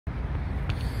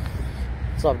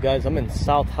What's up, guys? I'm in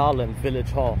South Holland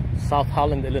Village Hall, South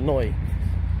Holland, Illinois,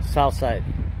 South Side.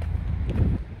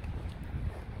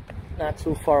 Not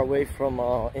too far away from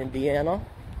Indiana.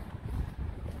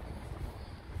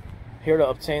 Here to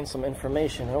obtain some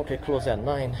information. Okay, close at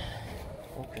 9.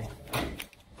 Okay.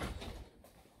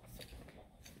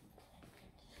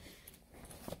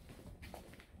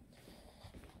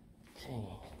 Okay.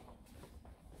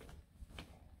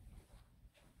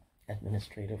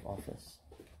 Administrative office.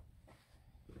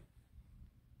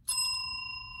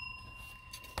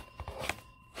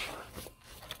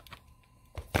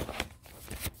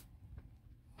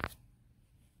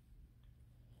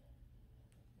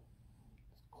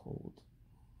 Cold.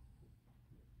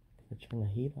 Turn the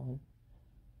heat on.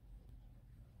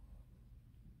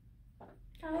 Hi,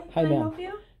 Hi, can I ma'am. help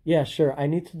you? Yeah, sure. I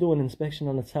need to do an inspection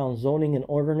on the town zoning and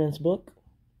ordinance book.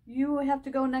 You have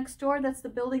to go next door. That's the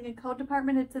building and code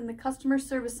department. It's in the customer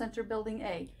service center, building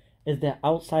A. Is that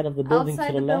outside of the building Outside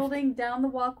to the the left? building, down the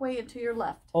walkway, and to your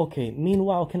left. Okay.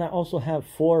 Meanwhile, can I also have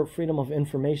 4 Freedom of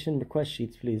Information request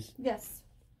sheets, please? Yes.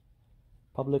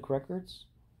 Public records?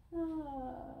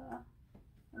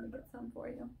 Let me get some for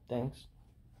you. Thanks.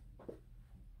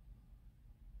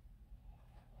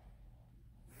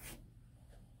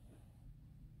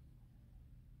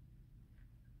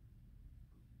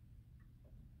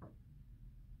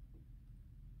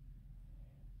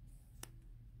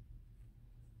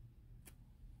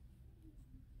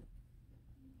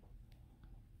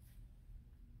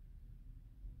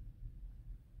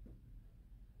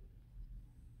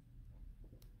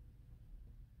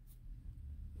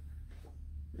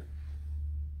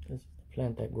 This is the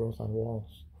plant that grows on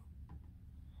walls.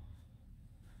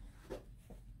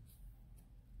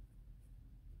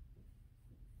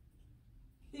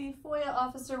 The FOIA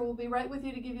officer will be right with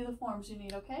you to give you the forms you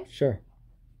need, okay? Sure.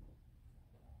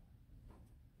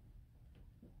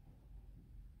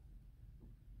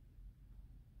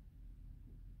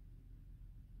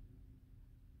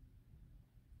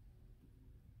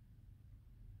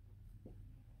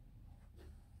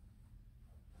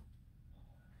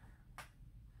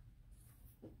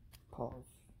 Pause.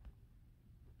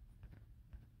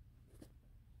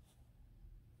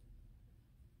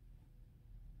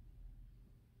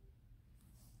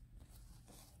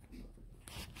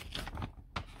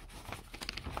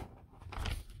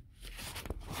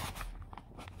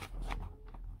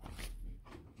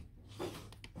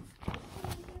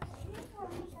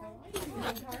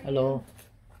 Hello.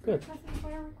 Good.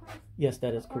 Yes,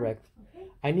 that is correct.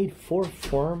 I need 4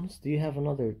 forms. Do you have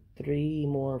another 3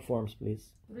 more forms, please?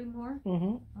 3 more?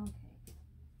 Mm-hmm.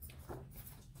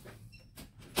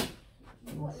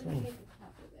 Okay.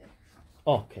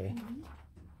 Okay.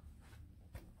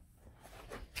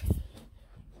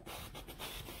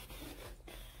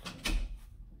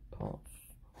 Pause.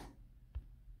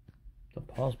 The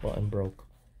pause button broke.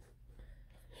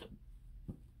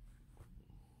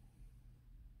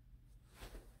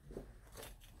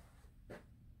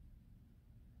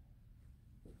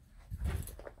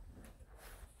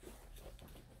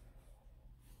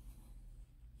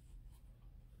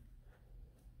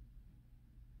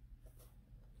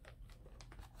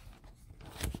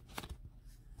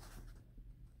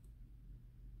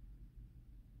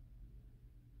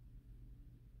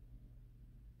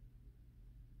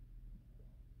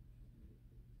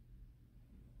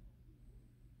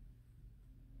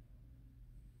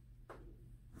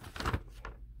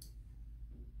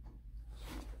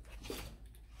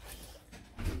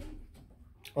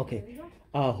 Okay.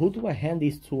 Who do I hand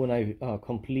these to when I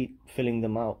complete filling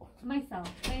them out?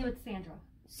 Myself. My name is Sandra.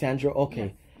 Sandra,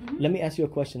 okay. Yes. Let me ask you a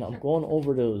question. I'm going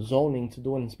over the zoning to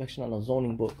do an inspection on a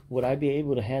zoning book. Would I be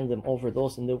able to hand them over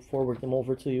those and they'll forward them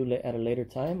over to you at a later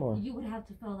time, or? You would have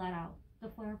to fill that out, the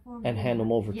FOIA form. And hand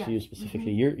them over to you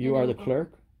specifically. You are the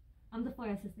clerk? I'm the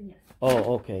FOIA assistant, yes.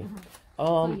 Oh, okay.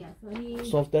 So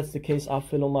So if that's the case, I'll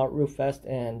fill them out real fast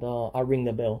and I'll ring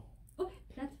the bell. Okay,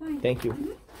 that's fine. Thank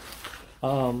you.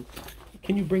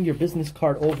 Can you bring your business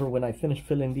card over when I finish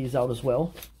filling these out as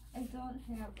well? I don't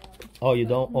have one. Oh, you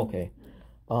don't? Okay.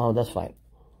 That's fine.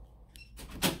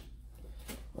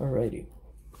 Alrighty.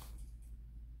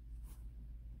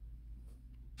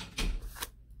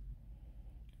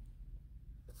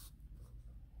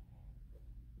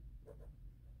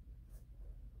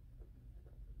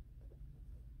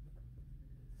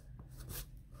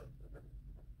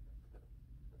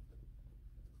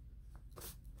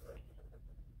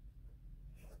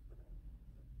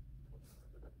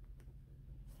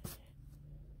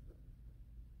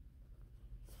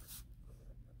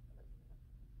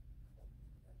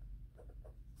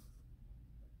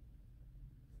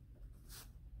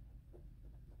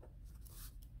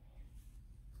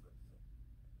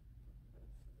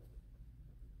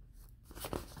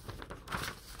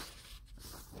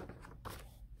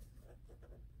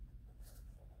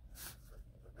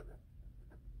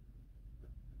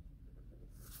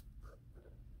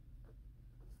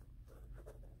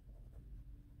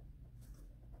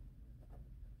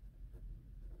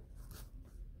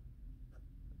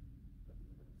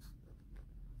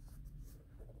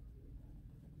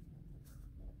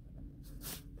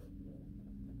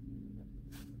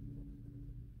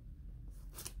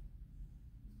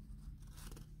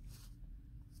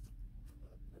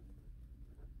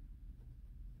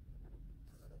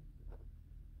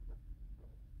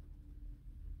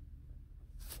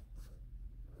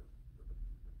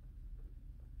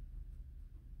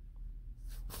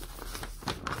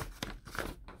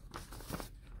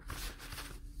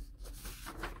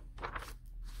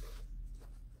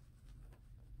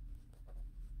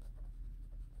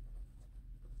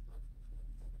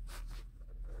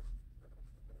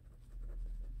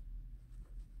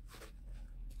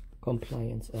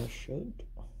 Compliance as should.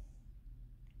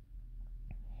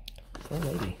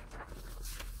 Alrighty.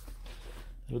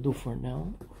 That'll do for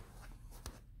now.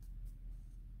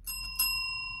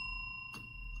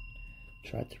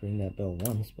 Tried to ring that bell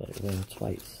once, but it rang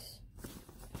twice.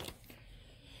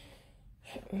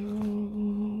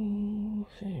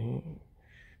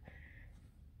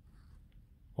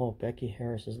 Oh, Becky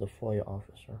Harris is the FOIA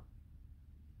officer.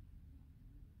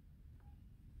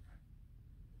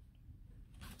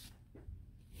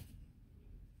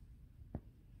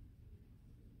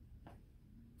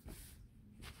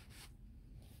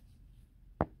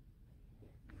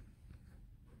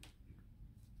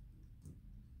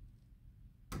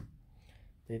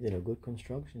 They did a good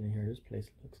construction in here. This place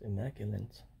looks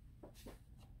immaculate.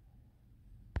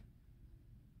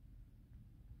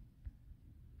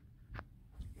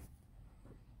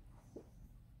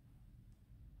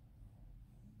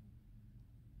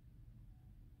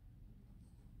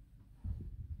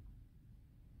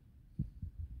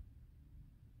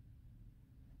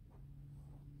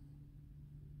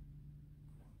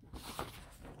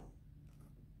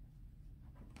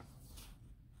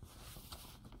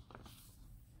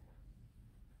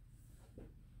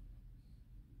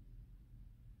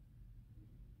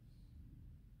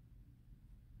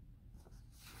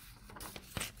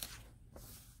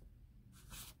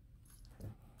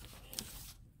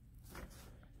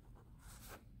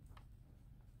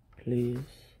 Please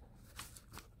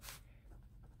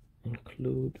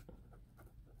include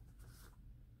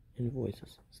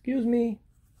invoices. Excuse me.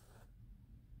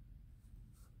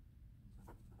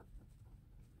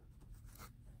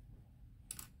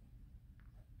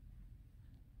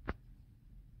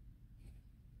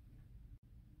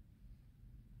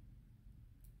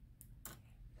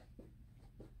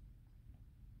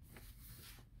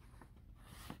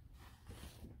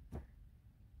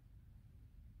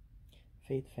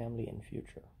 Faith, family, and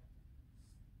future.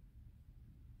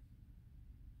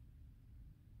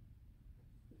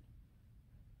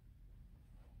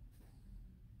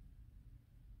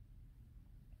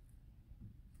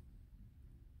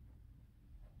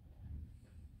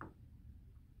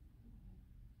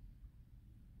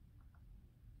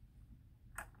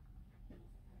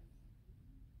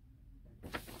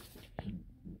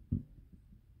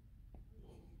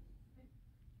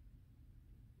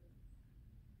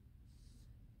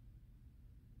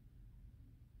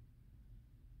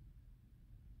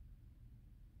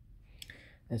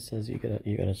 It says you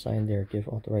gotta sign there. Give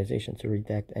authorization to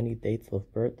redact any dates of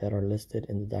birth that are listed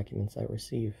in the documents I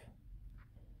receive.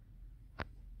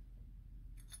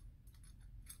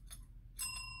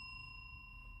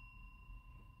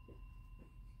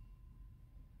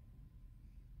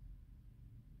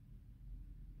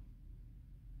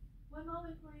 One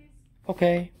moment, please.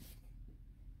 Okay.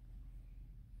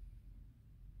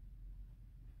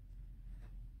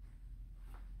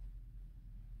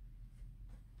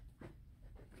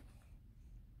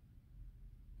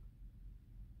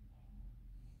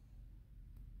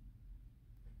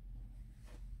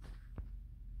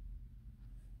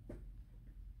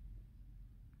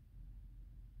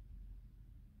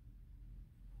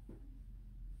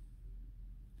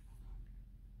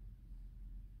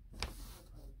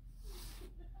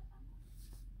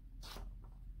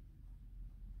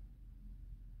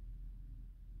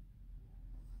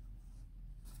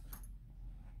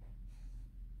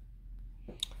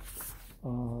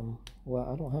 Well,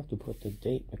 I don't have to put the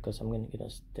date because I'm going to get a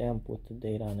stamp with the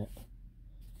date on it.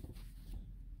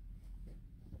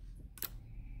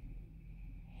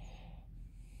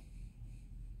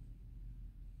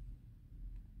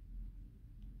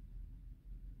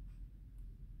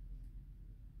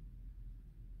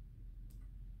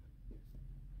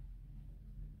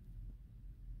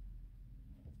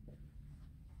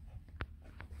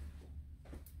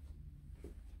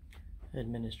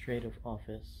 Administrative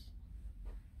office.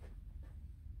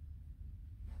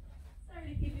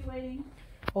 Sorry to keep you waiting.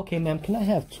 Okay, ma'am, can I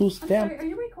have two I'm stamps? sorry, are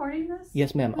you recording this?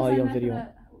 Yes, ma'am, Because audio I'm and video.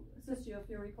 not gonna assist you if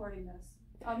you're recording this.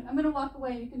 I'm gonna walk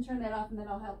away. You can turn that off, and then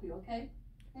I'll help you. Okay?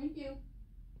 Thank you.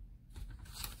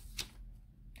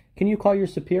 Can you call your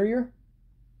superior?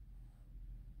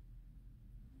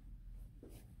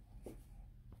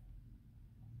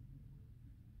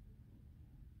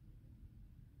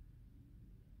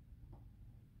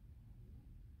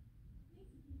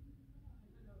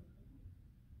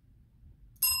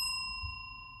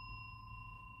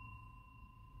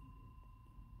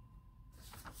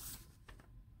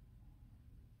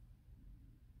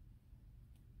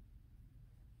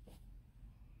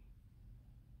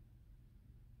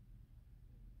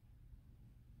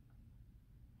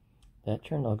 That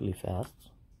turned ugly fast.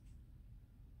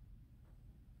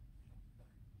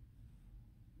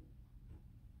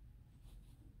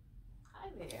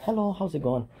 Hello, how's it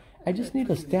going? I just need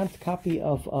a stamped copy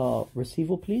of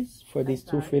receival, please, for these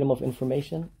two Freedom of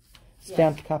Information.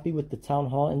 Stamped copy with the town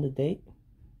hall and the date.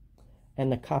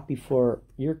 And a copy for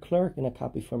your clerk and a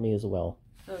copy for me as well.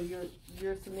 So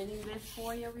you're submitting this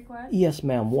for your request? Yes,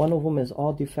 ma'am. One of them is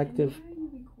all defective. And why are you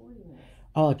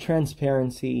recording this?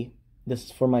 Transparency. This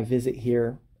is for my visit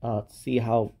here. To see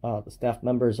how the staff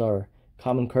members are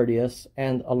calm and courteous,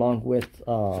 and along with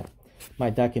my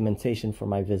documentation for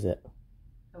my visit.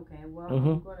 Okay, well,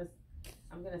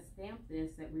 I'm gonna stamp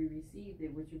this that we received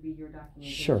it, which would be your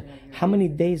documentation. Sure. Of your How many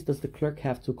visit. days does the clerk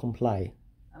have to comply?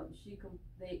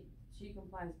 She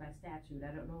complies by statute.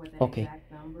 I don't know what that Okay.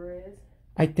 exact number is.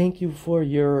 I thank you for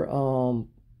your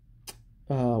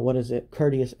what is it,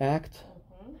 courteous act.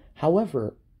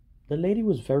 However, the lady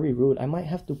was very rude. I might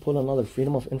have to put another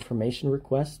Freedom of Information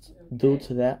request due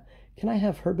to that. Can I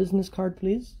have her business card,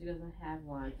 please? She doesn't have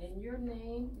one. In your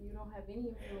name, you don't have any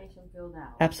information filled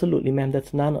out. Absolutely, ma'am.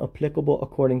 That's non-applicable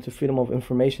according to Freedom of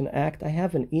Information Act. I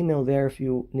have an email there. If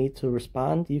you need to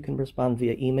respond, you can respond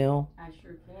via email. I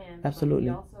sure can. Absolutely.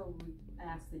 But we also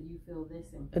ask that you fill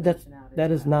this information out.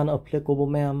 That is non-applicable,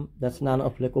 ma'am. That's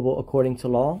non-applicable according to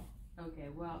law. Okay,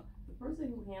 well, the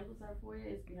person who handles our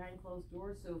FOIA is behind closed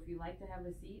doors, so if you'd like to have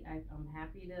a seat, I'm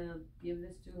happy to give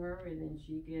this to her, and then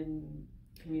she can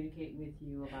communicate with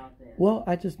you about this. Well,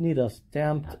 I just need a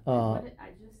stamped... I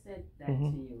just said that to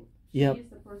you. Yep. She is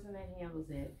the person that handles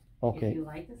it. Okay. If you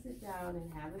like to sit down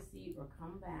and have a seat or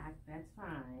come back, that's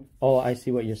fine. Oh, I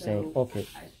see what you're saying. Okay.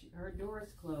 Her door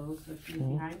is closed, so she's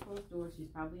behind closed doors. She's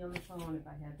probably on the phone if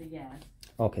I had to guess.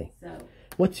 Okay. So.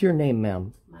 What's your name,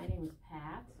 ma'am? My name is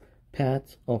Pat.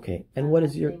 Pat. Okay. And what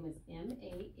is your... My name is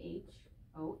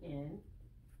M-A-H-O-N,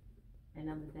 and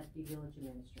I'm the Deputy Village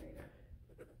Administrator.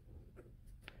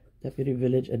 Deputy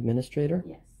Village Administrator?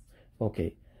 Yes.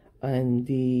 Okay. And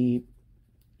the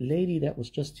lady that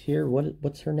was just here,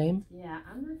 what's her name? Yeah,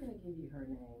 I'm not going to give you her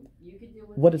name. You can deal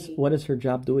with me. What is her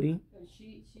job duty?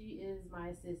 She is my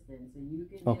assistant, so you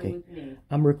can Okay. deal with me.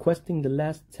 I'm requesting the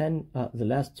last 20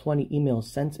 emails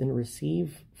sent and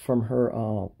received from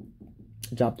her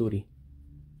job duty.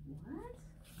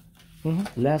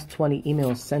 What? Last 20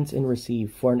 emails sent and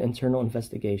received for an internal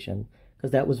investigation,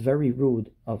 because that was very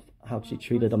rude of how she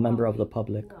treated a member of the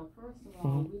public. No, first of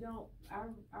all, we don't.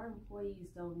 Our employees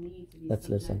don't need to be Let's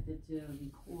listen. subjected to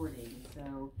recording.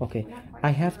 So Okay, we're not quite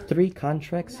I have sure- 3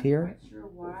 contracts we're here. not quite sure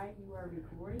why you are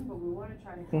recording, but we want to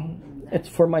try to help you.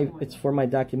 It's for my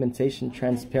documentation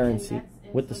transparency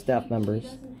with the staff members. She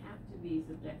doesn't have to be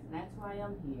subjected. That's why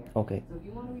I'm here. Okay. So if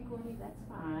you want to record me, that's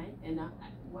fine. And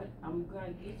I'm going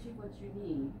to get you what you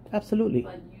need. Absolutely.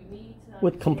 But you need to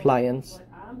With understand compliance. What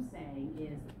I'm saying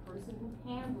is the person who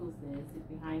handles this is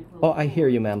behind closed Oh, I hear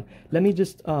doors. you, ma'am. Let me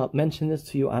just mention this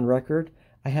to you on record.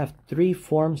 I have 3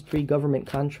 forms, 3 government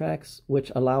contracts,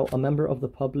 which allow a member of the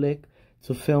public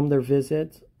to film their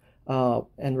visit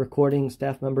and recording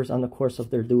staff members on the course of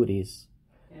their duties.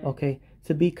 Okay?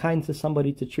 To be kind to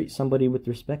somebody, to treat somebody with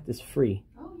respect is free.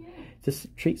 Oh, yeah. To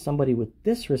treat somebody with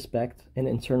disrespect, an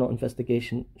internal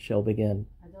investigation shall begin.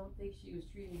 I don't think she was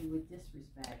treating you with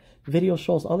disrespect. Video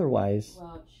shows otherwise.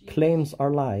 Well, Claims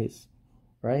are lies,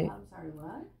 right? I'm sorry,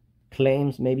 what?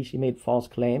 Claims, maybe she made false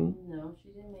claim. No, she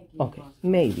didn't make any Okay, false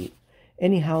maybe.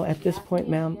 Anyhow, at this asked point,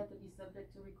 me if ma'am, she had to be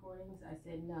subject to recordings. I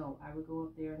said no. I would go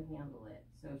up there and handle it.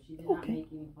 So she did not make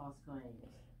any false claims.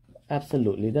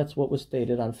 absolutely, that's what was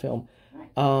stated on film.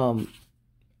 Right.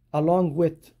 Along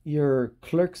with your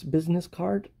clerk's business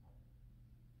card.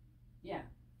 Yeah.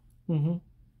 Mm-hmm.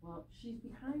 Well, she's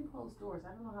behind closed doors.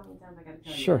 I don't know how many times I got to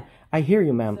tell you Sure, that. I hear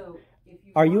you, ma'am. So if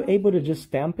you Are you want able to just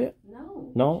stamp it?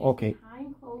 No. No? She's Okay.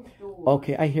 behind closed doors.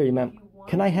 Okay, I hear you, ma'am. If you want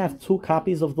Can I have to 2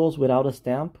 copies of those without a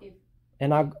stamp?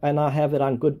 And I'll have it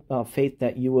on good faith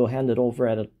that you will hand it over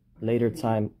at a later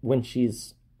time when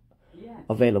she's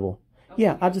available. Okay,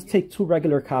 Yeah, I'll just take 2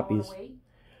 regular you wanna copies. wait?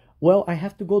 Well, I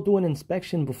have to go do an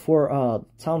inspection before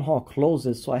town hall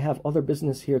closes, so I have other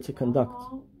business here to conduct.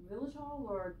 Village Hall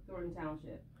or Thornton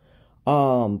Township?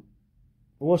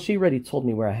 Well, she already told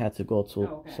me where I had to go to.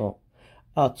 Oh, okay. So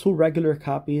 2 regular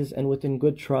copies, and within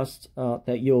good trust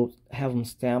that you'll have them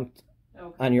stamped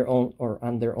on your own or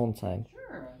on their own time.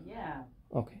 Sure, yeah.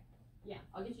 Okay, Yeah,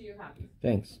 I'll get you your copies.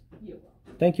 thanks. You're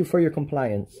welcome. Thank you for your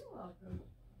compliance. You're welcome.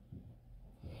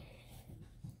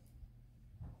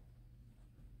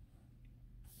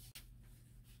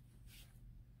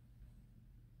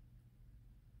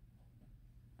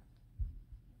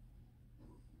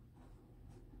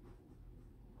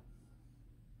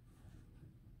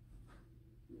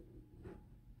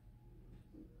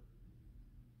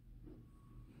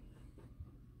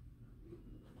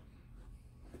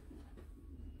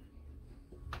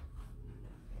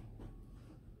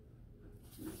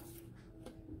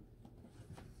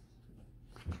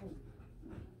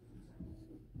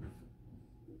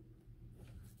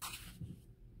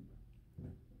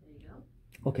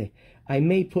 Okay. I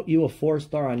may put you a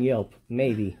 4-star on Yelp.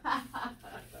 Maybe.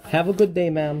 Have a good day,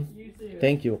 ma'am. You too.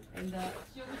 Thank you. And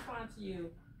she'll respond to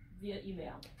you via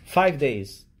email. 5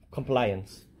 days.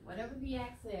 Compliance. Whatever the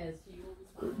act says, she will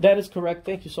respond. That is correct.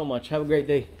 Thank you so much. Have a great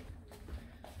day.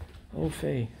 Oh,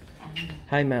 Faye.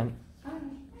 Hi, ma'am.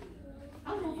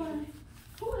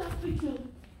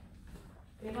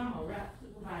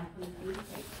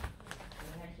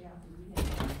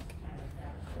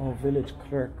 Oh, village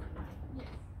clerk.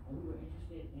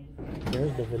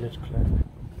 There's the village clerk.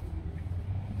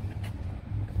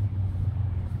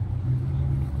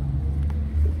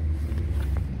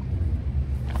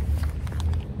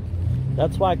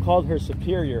 That's why I called her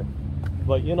superior.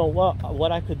 But you know what?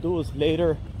 What I could do is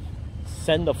later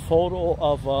send a photo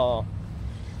of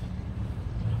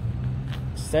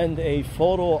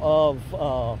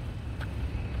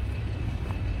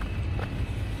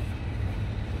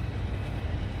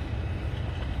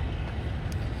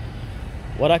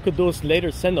what I could do is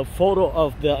later send a photo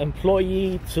of the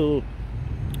employee to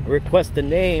request the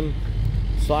name,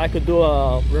 so I could do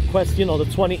a request, you know, the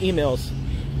 20 emails.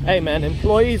 Hey man,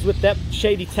 employees with that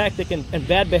shady tactic and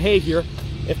bad behavior,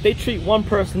 if they treat one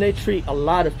person, they treat a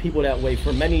lot of people that way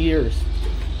for many years.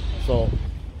 So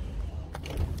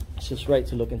it's just right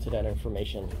to look into that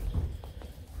information.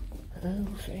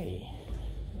 Okay.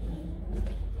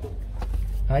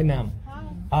 Hi ma'am.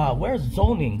 Hi. Where's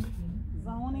zoning?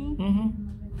 Zoning? Mm-hmm.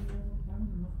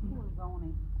 Who is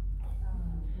zoning?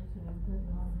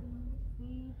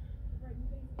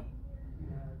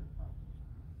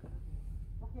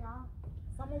 Okay,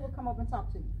 someone will come up and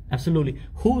talk to you. Absolutely.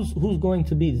 Who's going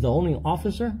to be zoning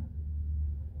officer?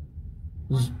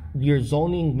 Your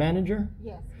zoning manager?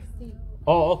 Yes, Steve.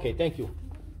 Oh, okay. Thank you.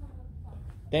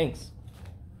 Thanks.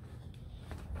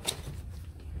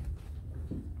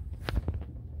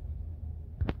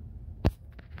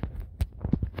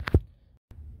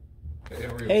 Hey,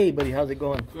 how are you? Hey, buddy. How's it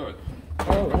going? Good.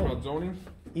 All right. About zoning?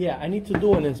 Yeah, I need to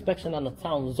do an inspection on the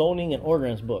town zoning and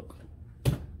ordinance book.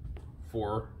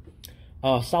 For?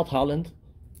 South Holland.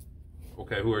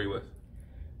 Okay, who are you with?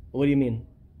 What do you mean?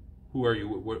 Who are you?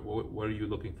 What are you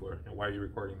looking for? And why are you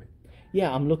recording me?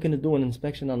 Yeah, I'm looking to do an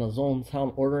inspection on the zone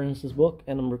town ordinances book,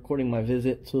 and I'm recording my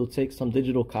visit to take some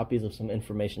digital copies of some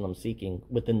information I'm seeking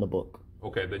within the book.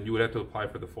 Okay, then you would have to apply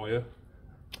for the FOIA?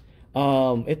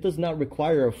 It does not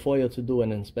require a FOIA to do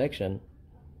an inspection.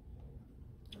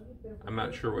 I'm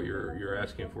not sure what you're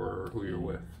asking for or who you're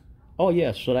with. Oh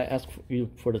yeah, should I ask you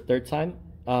for the third time?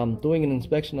 Doing an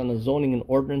inspection on the zoning and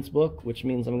ordinance book, which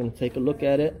means I'm going to take a look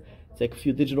at it, take a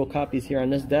few digital copies here on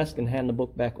this desk, and hand the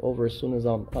book back over as soon as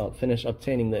I'm finished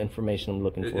obtaining the information I'm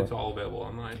looking for. It's all available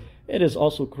online? It is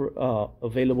also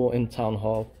available in Town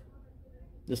Hall.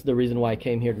 This is the reason why I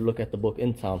came here to look at the book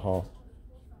in Town Hall.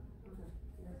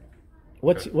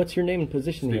 What's your name and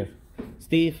position Steve. here?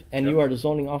 Steve, and Yep. you are the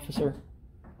zoning officer?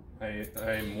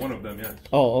 I'm one of them, yes.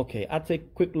 Oh, okay. I'll take a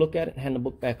quick look at it and hand the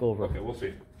book back over. Okay, we'll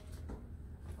see.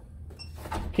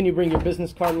 Can you bring your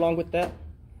business card along with that?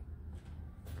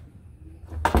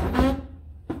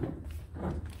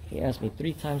 He asked me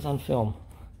 3 times on film.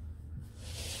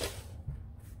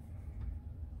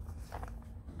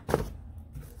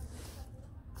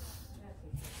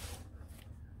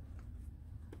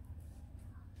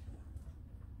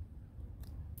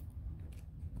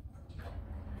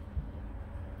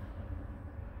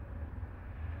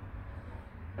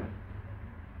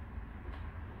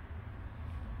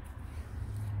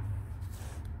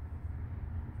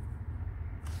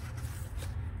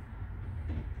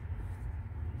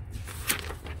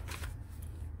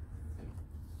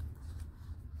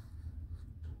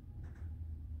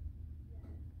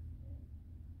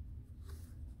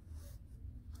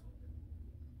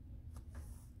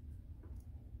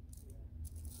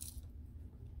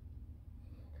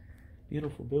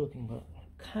 Beautiful building, but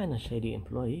kind of shady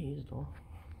employees, though.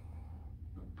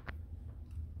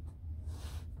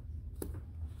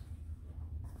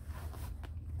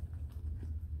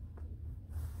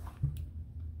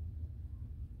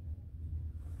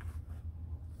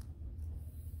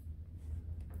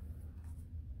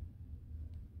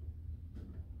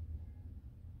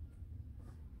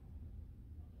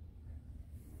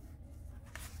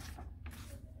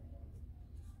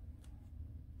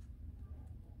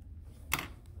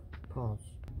 Pause.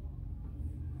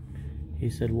 He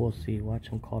said, we'll see. Watch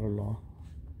him call the law.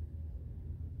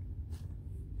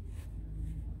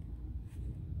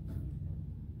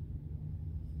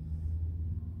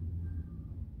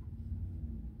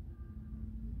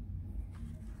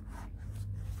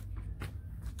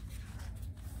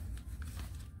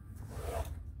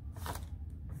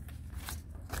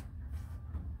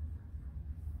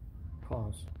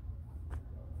 Pause.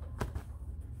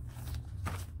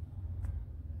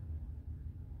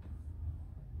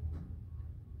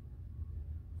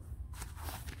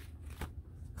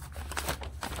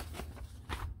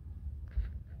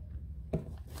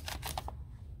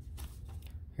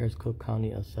 Here's Cook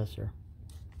County Assessor.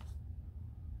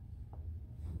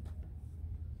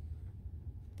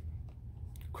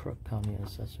 Crook County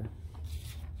Assessor.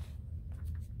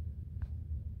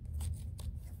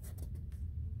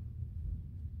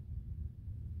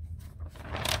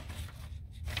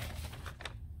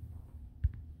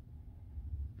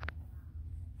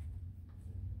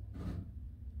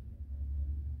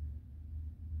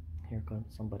 Here comes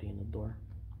somebody in the door.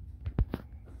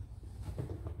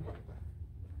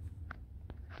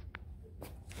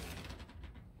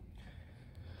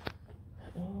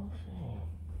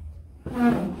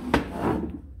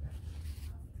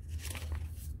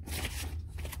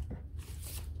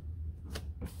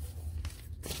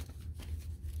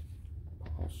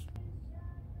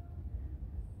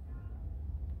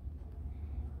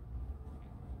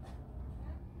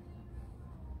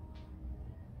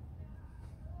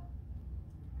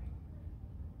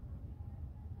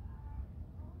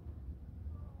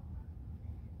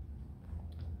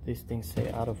 These things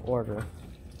say out of order,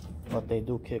 but they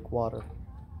do kick water.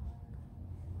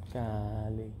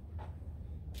 Golly.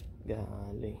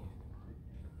 Golly.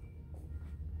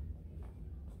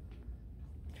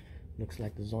 Looks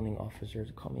like the zoning officer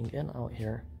is coming in out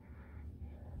here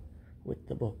with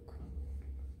the book.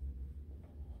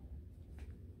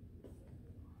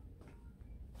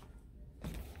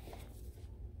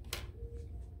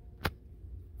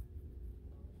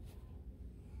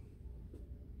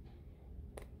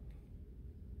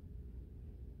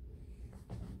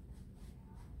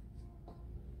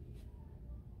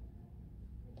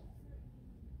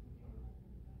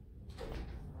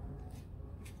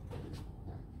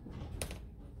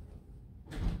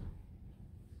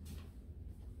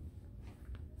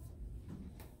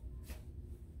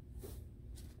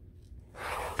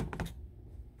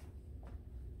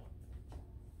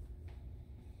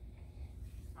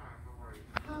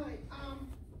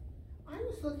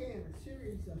 Looking at a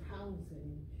series of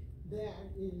housing that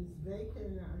is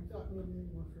vacant. I thought maybe they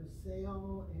were for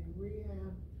sale and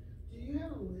rehab. Do you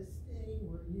have a listing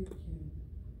where you can,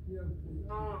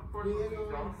 no, unfortunately, we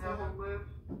don't have a list.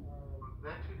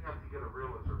 That you'd have to get a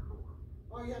realtor for.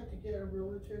 Oh, you have to get a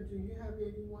realtor. Do you have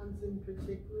any ones in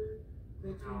particular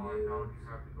that you No, use? I don't. You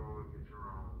have to go and get your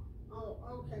own.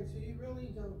 Oh, okay. So you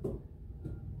really don't.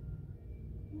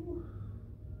 Ooh.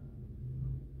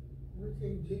 We're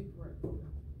taking deep breath.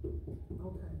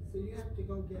 Okay, so you have to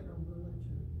go get a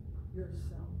realtor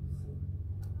yourself.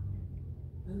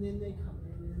 And then they come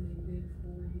in and they bid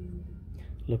for you.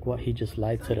 Look what he just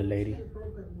lied to the lady.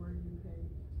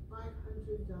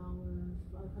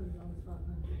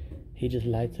 He just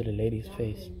lied to the lady's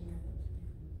face.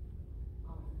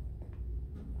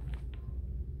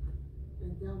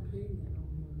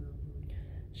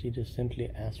 She just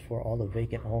simply asked for all the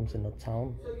vacant homes in the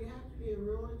town. So you have to be a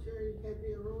realtor, you can't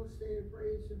be a real estate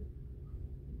appraiser.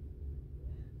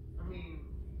 I mean,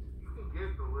 you can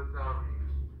get the list out if you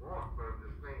want, but I'm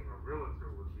just saying a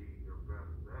realtor would be your best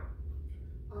bet.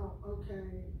 Oh, okay.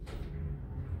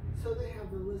 So they have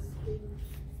the listing.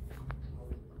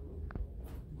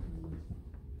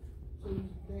 So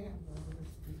they have the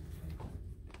listing.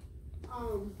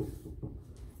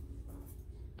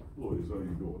 Lawyers, how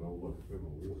you doing? I would like to pay my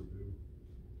water bill.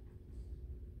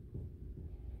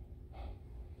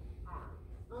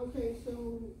 Okay, so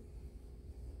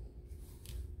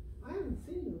I haven't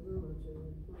seen a realtor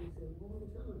in place in a long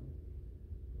time.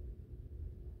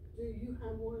 Do you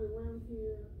have one around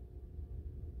here?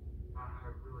 I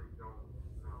really don't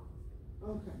know.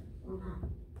 Okay, okay.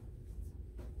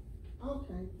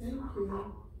 Okay, thank you.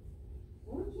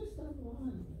 What was your stuff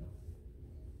line?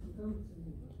 Don't see.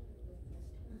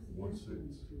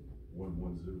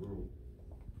 16110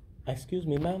 Excuse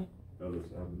me, ma'am. Ellis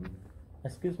Avenue.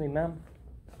 Excuse me, ma'am.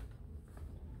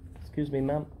 Excuse me,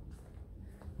 ma'am.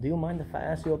 Do you mind if I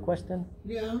ask you a question?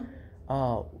 Yeah.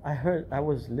 I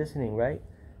was listening, right?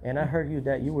 And I heard you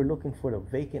that you were looking for the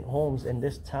vacant homes in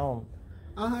this town.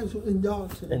 In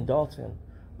Dalton. In Dalton.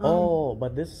 Oh,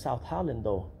 but this is South Holland,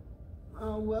 though.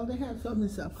 Well, they have some in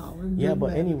South Holland. Yeah,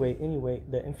 but anyway,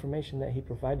 the information that he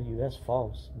provided you, that's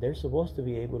false. They're supposed to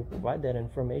be able to provide that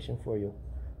information for you.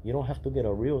 You don't have to get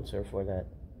a realtor for that.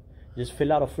 Just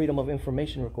fill out a Freedom of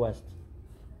Information request.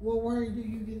 Well, where do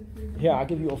you get the freedom? Here, I'll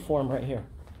give you a form right here.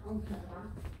 Okay.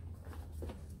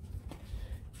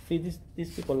 See,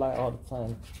 these people lie all the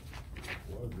time.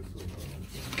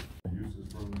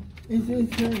 It's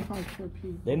very hard for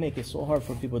people. They make it so hard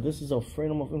for people. This is a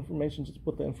Freedom of Information. Just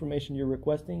put the information you're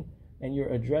requesting and your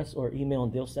address or email,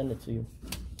 and they'll send it to you.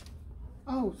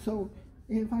 Oh, so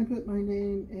if I put my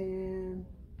name and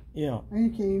yeah,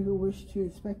 okay, who wish to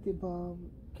inspect the above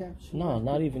caption. No,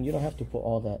 not even. You don't have to put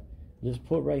all that. Just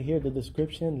put right here the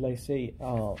description, like say,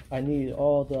 I need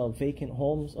all the vacant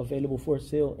homes available for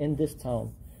sale in this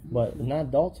town, but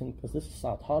not Dalton, because this is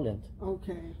South Holland.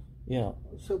 Okay. Yeah.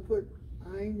 So put,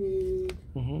 I need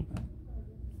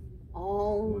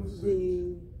all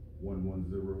the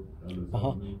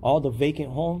 110. All the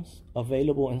vacant homes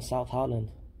available in South Holland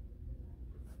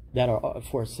that are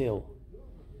for sale.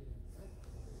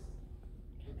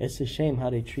 It's a shame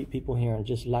how they treat people here and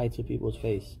just lie to people's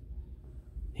face.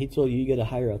 He told you gotta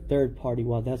hire a third party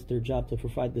while that's their job to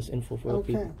provide this info for the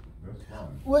people. That's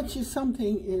fine. Which is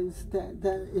something is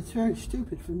that it's very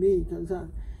stupid for me because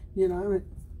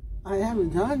I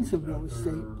haven't done some real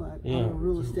estate, but I'm a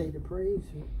real estate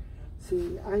appraiser.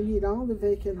 See, I need all the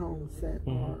vacant homes that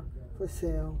are for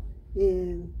sale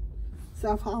in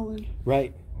South Holland.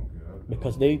 Right.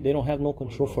 Because they don't have no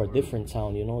control for a different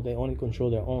town, you know, they only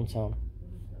control their own town.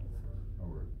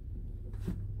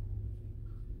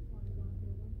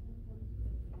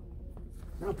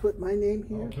 I'll put my name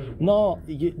here. No,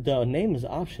 the name is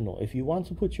optional. If you want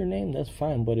to put your name, that's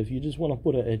fine. But if you just want to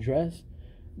put an address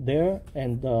there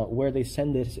and where they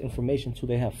send this information to,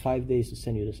 they have 5 days to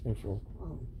send you this info.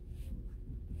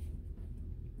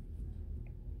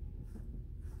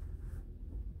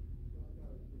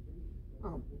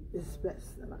 It's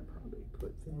best that I probably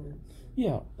put there.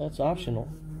 Yeah, that's optional.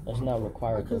 That's not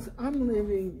required. Because I'm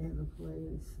living in a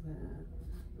place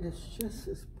that is just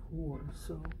as poor,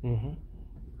 so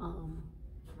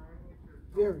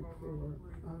very poor.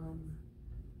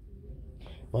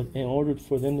 But in order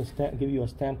for them to give you a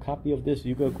stamped copy of this,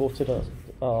 you gotta go to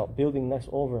the building next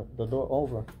over, the door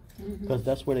over, because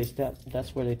that's where they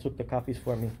that's where they took the copies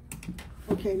for me.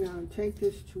 Okay, now take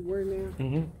this to where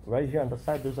now? Right here on the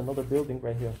side, there's another building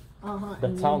right here. The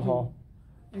and town hall.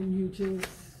 And you just...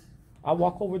 I'll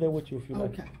walk over there with you if you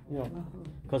like. Okay. You know,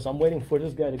 because I'm waiting for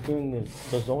this guy to bring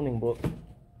the zoning book.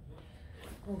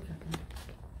 Okay.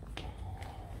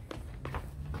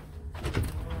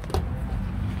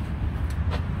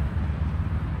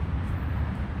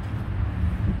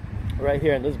 Right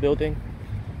here in this building.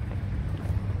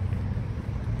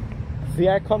 See,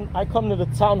 I come to the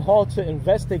town hall to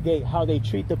investigate how they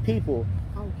treat the people.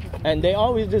 Okay. And they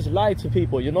always just lie to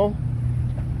people, you know?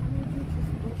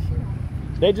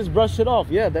 They just brush it off.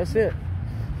 Yeah, that's it.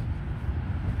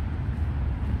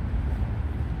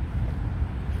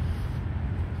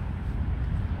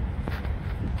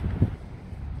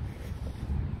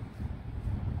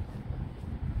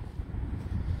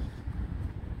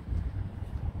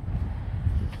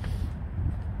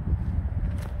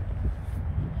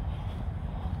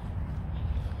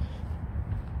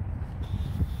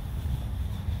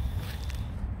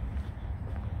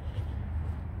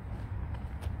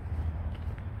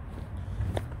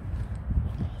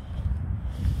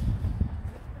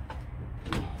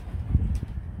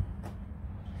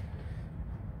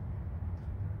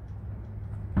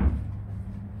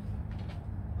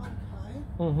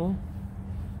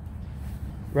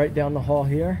 Right down the hall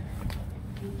here.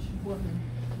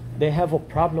 They have a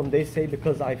problem, they say,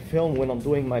 because I film when I'm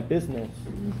doing my business.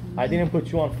 I didn't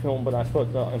put you on film, but I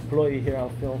put the employee here on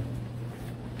film.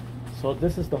 So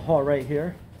this is the hall right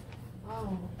here.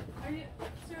 Oh. Are you,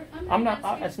 sir, I'm not,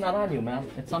 it's not on you, ma'am.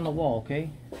 It's on the wall, okay?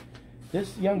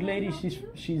 This young lady,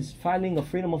 she's filing a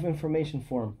Freedom of Information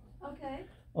form. Okay.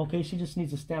 Okay, she just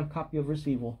needs a stamped copy of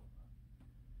receival.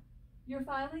 You're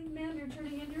filing, ma'am? You're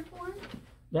turning in your form?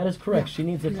 That is correct. She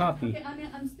needs a copy. Okay,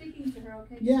 I'm speaking to her,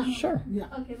 okay? Yeah. Sure. Yeah.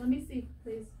 Okay, let me see,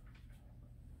 please.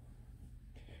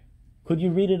 Could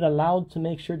you read it aloud to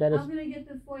make sure that it's... I'm going to get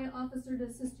the FOIA officer to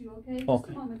assist you, okay? Just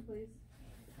Okay. a moment, please.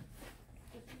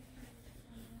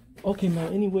 Okay,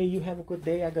 ma'am. Anyway, you have a good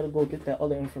day. I gotta go get that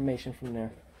other information from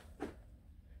there.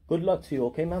 Good luck to you,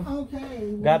 okay, ma'am?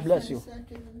 Okay. God bless you.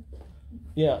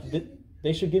 Yeah,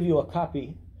 they should give you a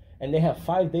copy, and they have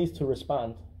 5 days to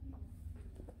respond.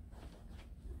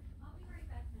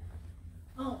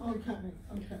 Oh, okay,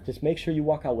 okay. Just make sure you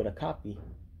walk out with a copy.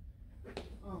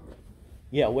 Oh.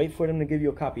 Yeah, wait for them to give you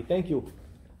a copy. Thank you.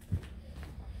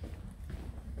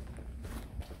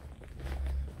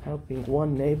 Helping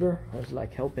one neighbor is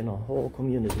like helping a whole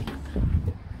community.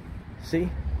 See,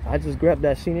 I just grabbed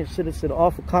that senior citizen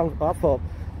off of,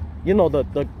 you know,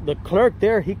 the clerk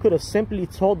there. He could have simply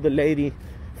told the lady,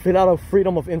 fill out a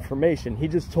Freedom of Information. He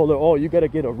just told her, oh, you got to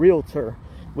get a realtor,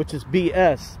 which is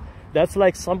BS. That's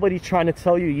like somebody trying to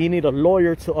tell you you need a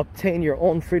lawyer to obtain your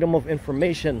own Freedom of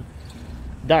Information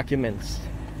documents.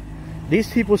 These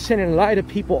people sit and lie to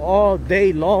people all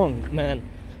day long, man.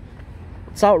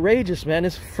 It's outrageous, man.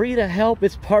 It's free to help.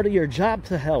 It's part of your job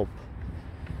to help.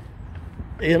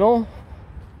 You know?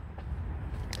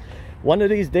 One of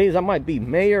these days, I might be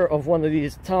mayor of one of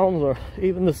these towns or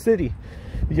even the city.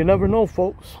 You never know,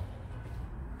 folks.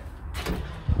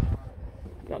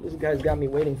 Now, this guy's got me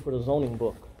waiting for the zoning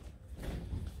book.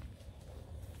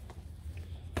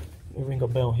 Let me ring a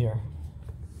bell here.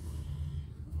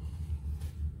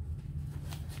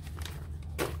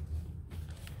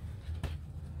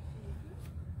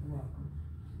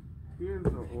 Here's the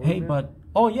ordinance. Hey, bud.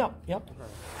 Oh, yep. Okay,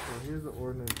 so here's the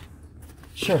ordinance.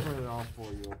 Sure. Print it off for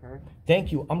you, okay?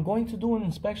 Thank you. I'm going to do an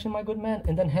inspection, my good man,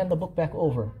 and then hand the book back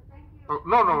over.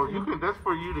 No, you can. That's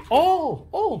for you to.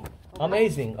 Oh,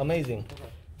 amazing, amazing.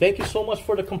 Thank you so much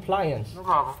for the compliance. No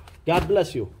problem. God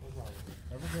bless you.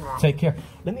 Take care.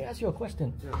 Let me ask you a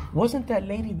question. Wasn't that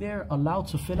lady there allowed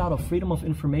to fill out a freedom of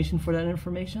information for that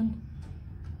information?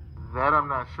 That I'm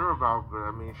not sure about, but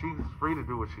I mean, she's free to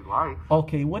do what she likes.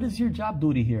 Okay, what is your job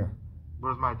duty here?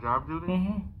 Where's my job duty?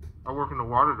 Mm-hmm. I work in the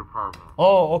water department.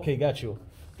 Oh, okay, got you.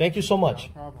 Thank you so much.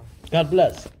 No problem. God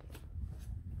bless.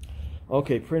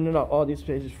 Okay, printed out all these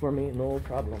pages for me, no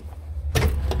problem.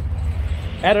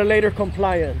 At a later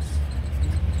compliance.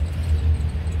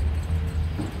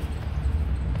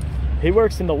 He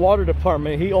works in the water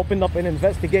department. He opened up an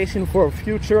investigation for a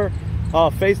future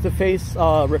face-to-face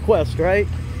request, right?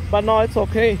 But no, it's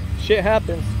okay. Shit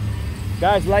happens.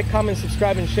 Guys, like, comment,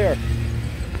 subscribe, and share.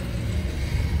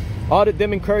 Audit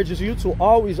them encourages you to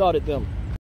always audit them.